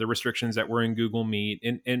the restrictions that were in Google Meet.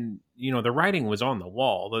 And the writing was on the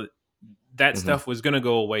wall. That stuff was going to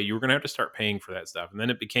go away. You were going to have to start paying for that stuff. And then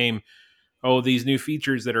it became, these new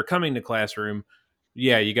features that are coming to Classroom,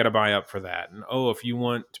 yeah, you got to buy up for that. And if you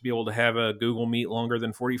want to be able to have a Google Meet longer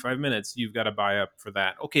than 45 minutes, you've got to buy up for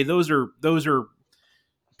that. Okay, those are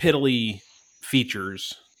piddly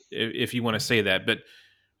features, if you want to say that. But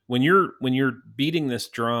when you're beating this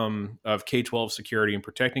drum of K-12 security and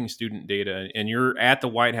protecting student data, and you're at the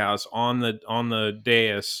White House on the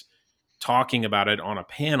dais talking about it on a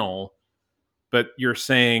panel, but you're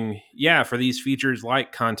saying, yeah, for these features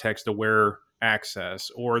like context-aware access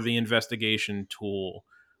or the investigation tool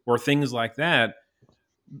or things like that,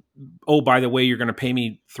 by the way, you're going to pay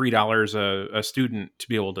me $3 a student to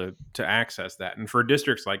be able to access that. And for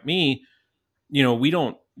districts like me,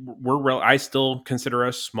 I still consider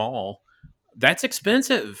us small. That's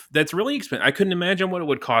expensive. That's really expensive. I couldn't imagine what it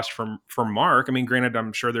would cost for Mark. I mean, granted,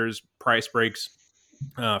 I'm sure there's price breaks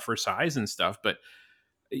for size and stuff, but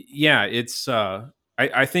yeah, it's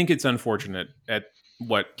I think it's unfortunate at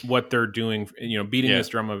what they're doing, beating this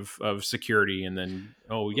drum of security, and then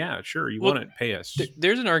sure, you want it, pay us.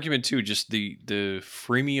 There's an argument too, just the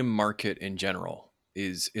freemium market in general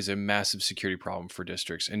is a massive security problem for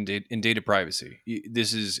districts and in data privacy.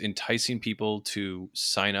 This is enticing people to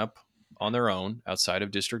sign up on their own outside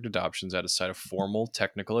of district adoptions, outside of formal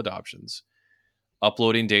technical adoptions,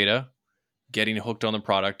 uploading data, getting hooked on the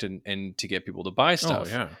product and to get people to buy Oh stuff.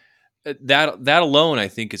 yeah. That alone, I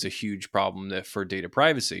think, is a huge problem for data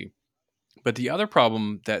privacy. But the other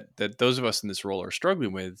problem that those of us in this role are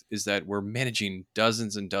struggling with is that we're managing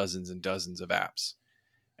dozens and dozens and dozens of apps,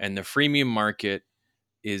 and the freemium market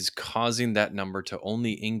is causing that number to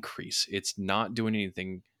only increase. It's not doing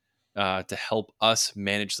anything to help us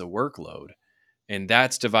manage the workload, and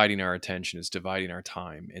that's dividing our attention, is dividing our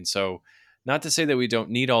time. And so, not to say that we don't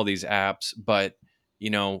need all these apps, but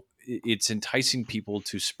it's enticing people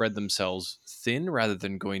to spread themselves thin rather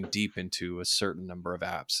than going deep into a certain number of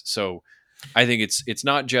apps. So I think it's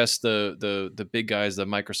not just the big guys, the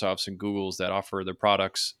Microsofts and Googles that offer their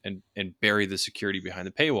products and bury the security behind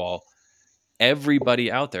the paywall.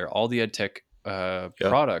 Everybody out there, all the ed tech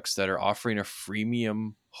products that are offering a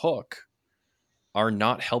freemium hook are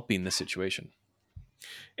not helping the situation.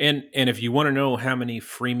 And if you want to know how many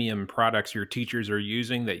freemium products your teachers are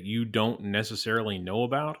using that you don't necessarily know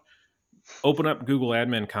about, open up Google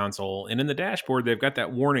Admin Console, and in the dashboard, they've got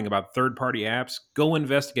that warning about third-party apps. Go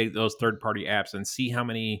investigate those third-party apps and see how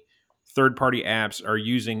many third-party apps are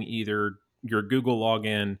using either your Google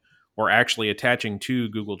login or actually attaching to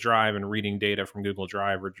Google Drive and reading data from Google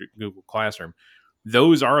Drive or Google Classroom.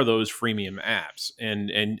 Those are those freemium apps.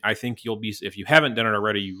 And I think you'll be, if you haven't done it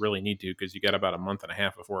already, you really need to, because you got about a month and a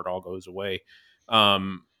half before it all goes away.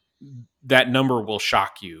 That number will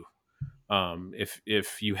shock you.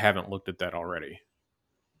 If you haven't looked at that already.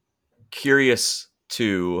 Curious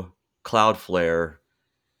to Cloudflare,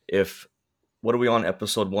 what are we on,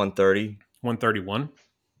 episode 130? 131.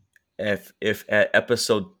 If at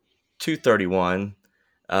episode 231,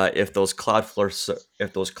 if those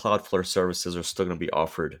Cloudflare services are still going to be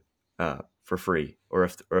offered for free, or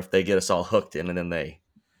if they get us all hooked in and then they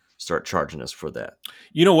start charging us for that.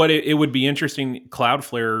 You know what? It would be interesting.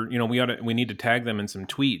 Cloudflare, we need to tag them in some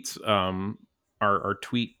tweets. Our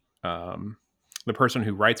tweet, the person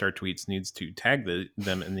who writes our tweets needs to tag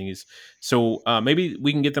them in these. So maybe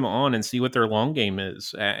we can get them on and see what their long game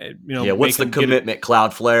is. What's the commitment,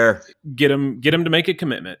 Cloudflare? Get them to make a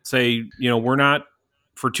commitment. Say, we're not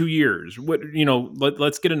for 2 years.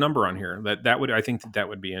 Let's get a number on here. I think that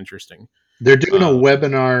would be interesting. They're doing a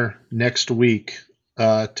webinar next week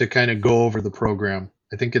to kind of go over the program.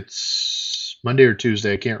 I think it's Monday or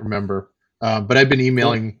Tuesday. I can't remember. But I've been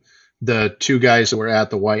emailing the two guys that were at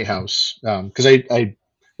the White House because I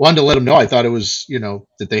wanted to let them know. I thought it was,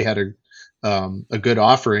 that they had a good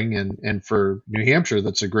offering, and for New Hampshire,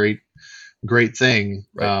 that's a great thing,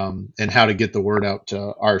 right. And how to get the word out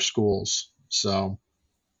to our schools. So,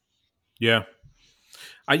 yeah.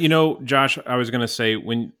 Josh, I was going to say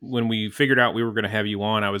when we figured out we were going to have you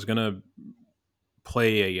on, I was going to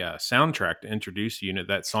play a soundtrack to introduce you to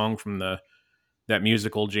that song from that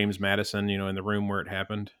musical James Madison, in the room where it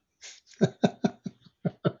happened.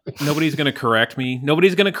 Nobody's going to correct me.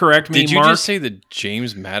 Did you Mark. just say the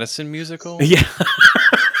James Madison musical? Yeah.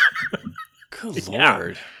 Good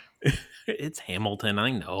Lord. It's Hamilton.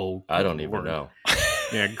 I know. I don't even know.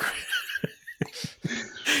 Yeah.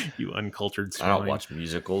 You uncultured swine. I don't watch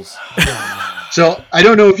musicals. So I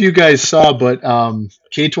don't know if you guys saw, but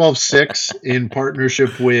K-12-6 in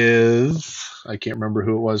partnership with, I can't remember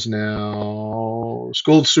who it was now,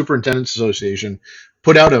 School Superintendents Association,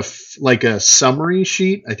 put out a summary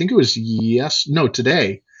sheet. I think it was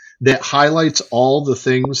today, that highlights all the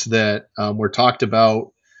things that were talked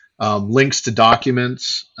about, links to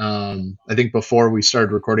documents. I think before we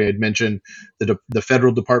started recording, I'd mentioned the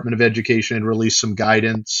Federal Department of Education had released some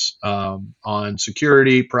guidance on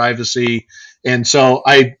security, privacy. And so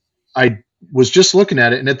I was just looking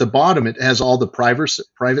at it, and at the bottom, it has all the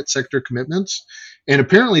private sector commitments. And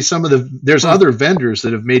apparently there's other vendors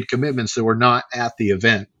that have made commitments that were not at the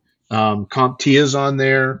event. CompTIA's on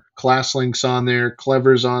there, ClassLink's on there,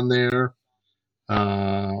 Clever's on there.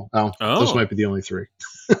 Those might be the only three.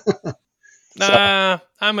 I'm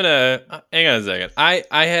gonna hang on a second. I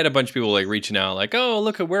had a bunch of people reaching out oh,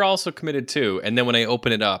 look, we're also committed too. And then when I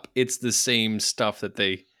open it up, it's the same stuff that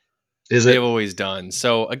they've always done.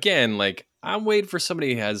 So again, I'm waiting for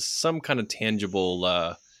somebody who has some kind of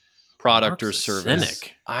tangible product or service.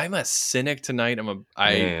 Cynic. I'm a cynic tonight.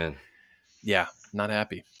 Man. Yeah, not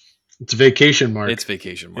happy. It's vacation, Mark. It's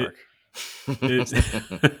vacation, Mark.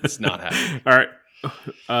 It's not happy. All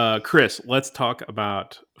right. Chris, let's talk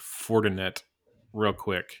about Fortinet real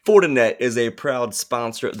quick. Fortinet is a proud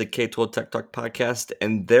sponsor of the K-12 Tech Talk podcast,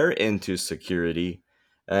 and they're into security.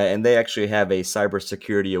 And they actually have a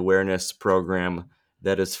cybersecurity awareness program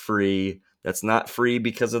that is free. That's not free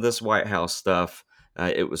because of this White House stuff.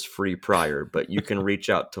 It was free prior, but you can reach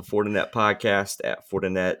out to Fortinet Podcast at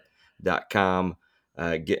Fortinet.com.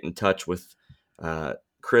 Get in touch with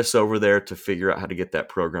Chris over there to figure out how to get that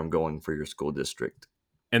program going for your school district.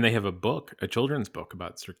 And they have a book, a children's book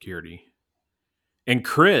about security. And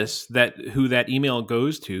Chris, who that email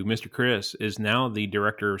goes to, Mr. Chris, is now the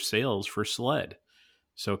director of sales for SLED.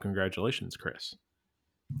 So congratulations, Chris.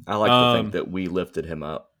 I like to think that we lifted him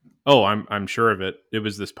up. Oh, I'm sure of it. It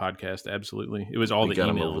was this podcast, absolutely. It was all the got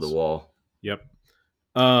emails him over the wall. Yep.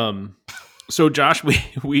 So Josh,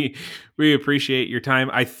 we appreciate your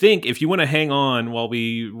time. I think if you want to hang on while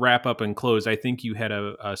we wrap up and close, I think you had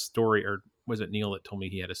a story, or was it Neil that told me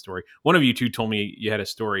he had a story? One of you two told me you had a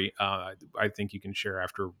story. I think you can share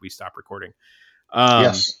after we stop recording.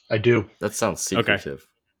 Yes, I do. That sounds secretive.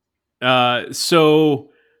 Okay. So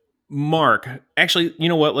Mark, actually, you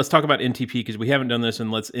know what? Let's talk about NTP because we haven't done this,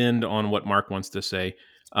 and let's end on what Mark wants to say.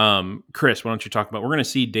 Chris, why don't you talk about? We're going to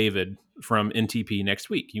see David from NTP next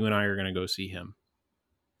week. You and I are going to go see him.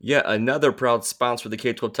 Yeah, another proud sponsor of the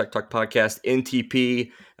K-12 Tech Talk podcast,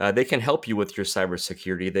 NTP. They can help you with your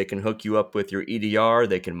cybersecurity. They can hook you up with your EDR.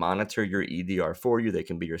 They can monitor your EDR for you. They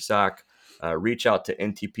can be your SOC. Reach out to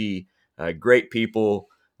NTP. Great people,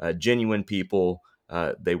 genuine people.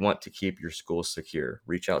 They want to keep your school secure.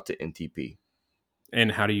 Reach out to NTP.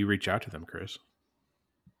 And how do you reach out to them, Chris?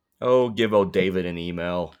 Oh, give old David an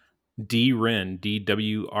email. DWREN,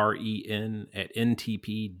 DWREN at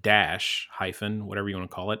NTP- whatever you want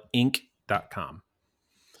to call it, inc.com.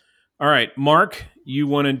 All right, Mark, you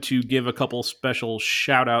wanted to give a couple special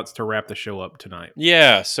shout outs to wrap the show up tonight.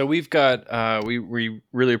 Yeah, so we've got, we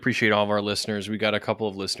really appreciate all of our listeners. We got a couple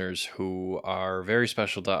of listeners who are very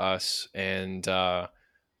special to us, and I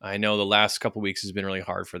know the last couple of weeks has been really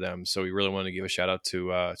hard for them, so we really want to give a shout out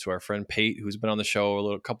to our friend Pate, who's been on the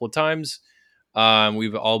show a couple of times.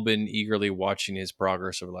 We've all been eagerly watching his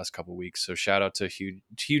progress over the last couple of weeks. So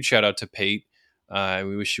huge shout out to Pate.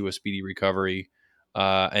 We wish you a speedy recovery.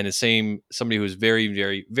 And the same, somebody who's very,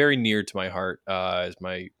 very, very near to my heart, is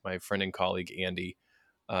my friend and colleague, Andy,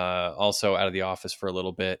 also out of the office for a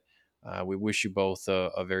little bit. We wish you both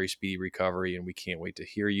a very speedy recovery, and we can't wait to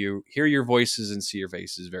hear your voices and see your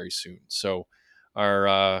faces very soon. So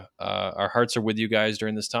our hearts are with you guys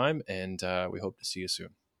during this time, and we hope to see you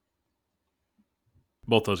soon.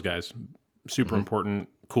 Both those guys, super important,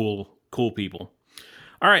 cool people.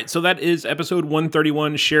 All right, so that is episode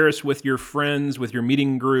 131. Share us with your friends, with your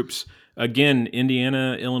meeting groups. Again,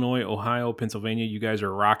 Indiana, Illinois, Ohio, Pennsylvania, you guys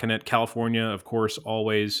are rocking it. California, of course,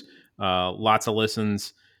 always lots of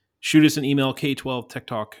listens. Shoot us an email,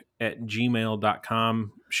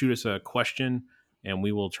 k12techtalk@gmail.com. Shoot us a question, and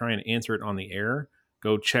we will try and answer it on the air.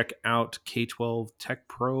 Go check out K12 Tech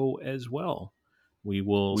Pro as well. We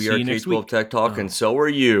will see you next week. We are K-12 Tech Talk, and so are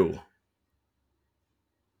you.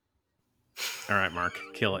 All right, Mark,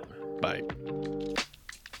 kill it. Bye.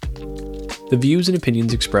 The views and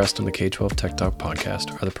opinions expressed on the K-12 Tech Talk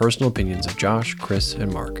podcast are the personal opinions of Josh, Chris,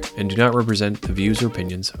 and Mark, and do not represent the views or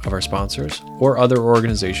opinions of our sponsors or other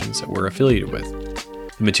organizations that we're affiliated with.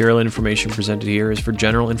 The material and information presented here is for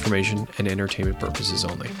general information and entertainment purposes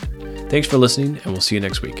only. Thanks for listening, and we'll see you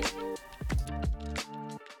next week.